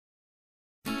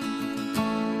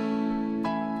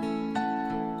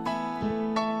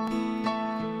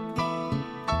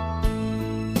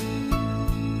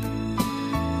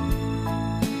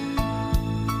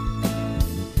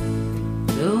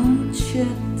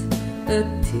shed a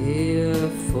tear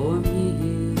for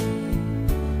me.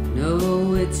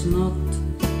 No, it's not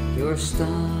your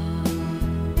style.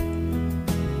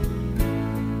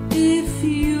 If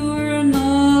you're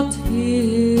not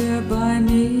here by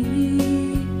me,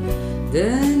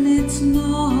 then it's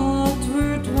not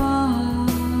worthwhile.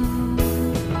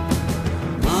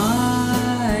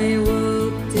 My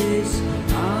world is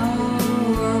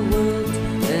our world,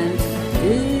 and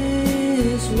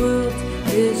this world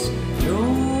is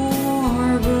your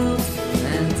world,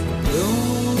 and your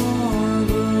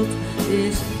world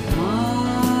is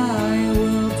my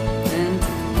world, and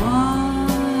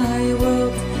my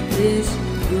world is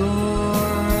your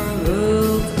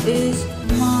world is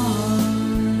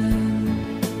mine.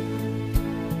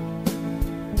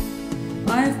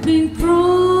 I've been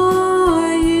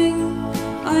crying,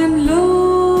 I'm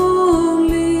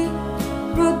lonely.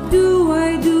 What do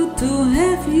I do to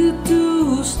have you to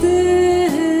stay?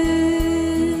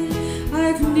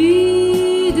 I've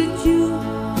needed you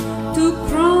to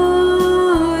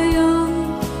cry on.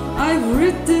 I've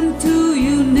written to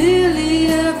you nearly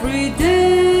every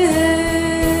day.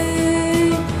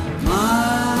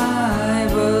 My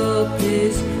world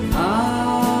is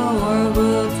our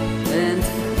world, and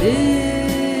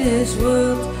this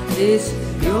world is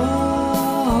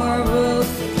your world,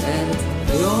 and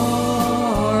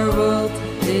your world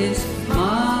is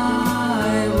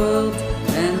my world,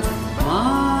 and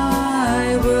my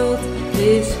world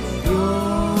is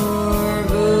your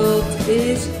world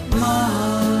is mine.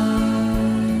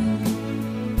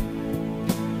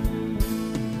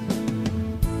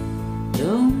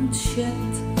 Don't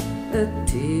shed a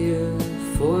tear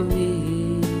for me.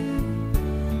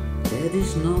 That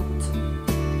is not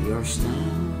your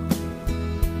style.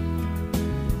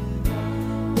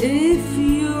 If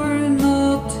you're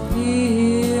not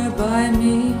here by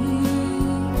me,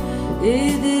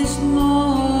 it is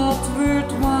not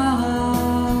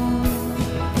worthwhile.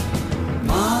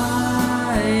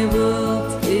 My world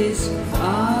is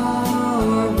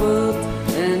our world,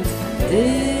 and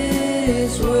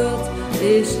this world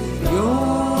is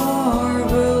your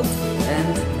world,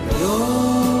 and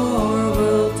your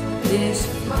world is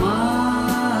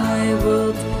my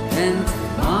world, and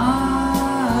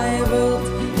my world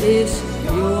is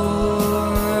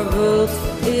your world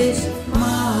is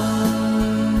mine.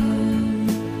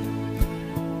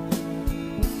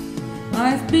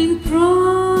 I've been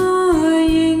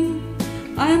crying,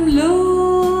 I'm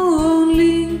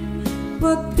lonely.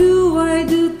 What do I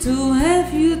do to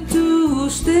have you to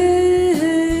stay?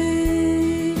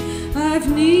 I've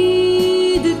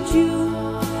needed you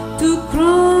to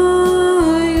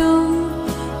cry on.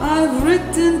 I've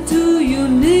written to you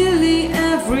nearly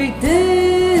every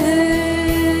day.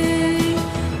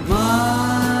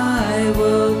 My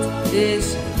world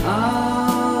is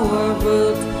our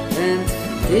world, and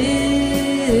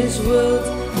this world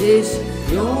is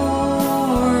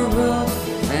your world,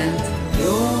 and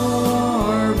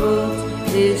your world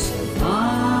is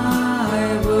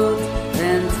my world,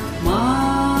 and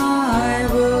my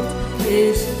world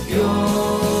is your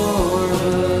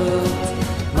world.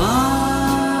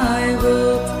 My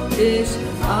world is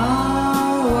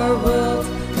our world,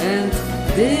 and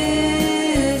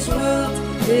this world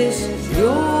is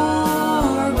your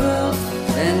world,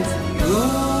 and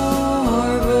your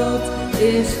world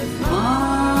is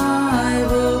my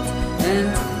world, and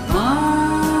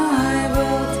my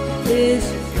world is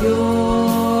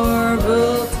your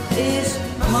world is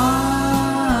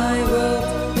my world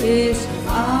is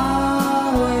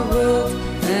our world,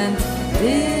 and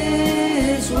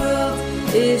this world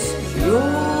is your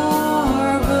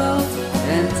world,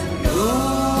 and your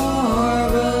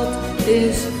world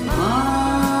is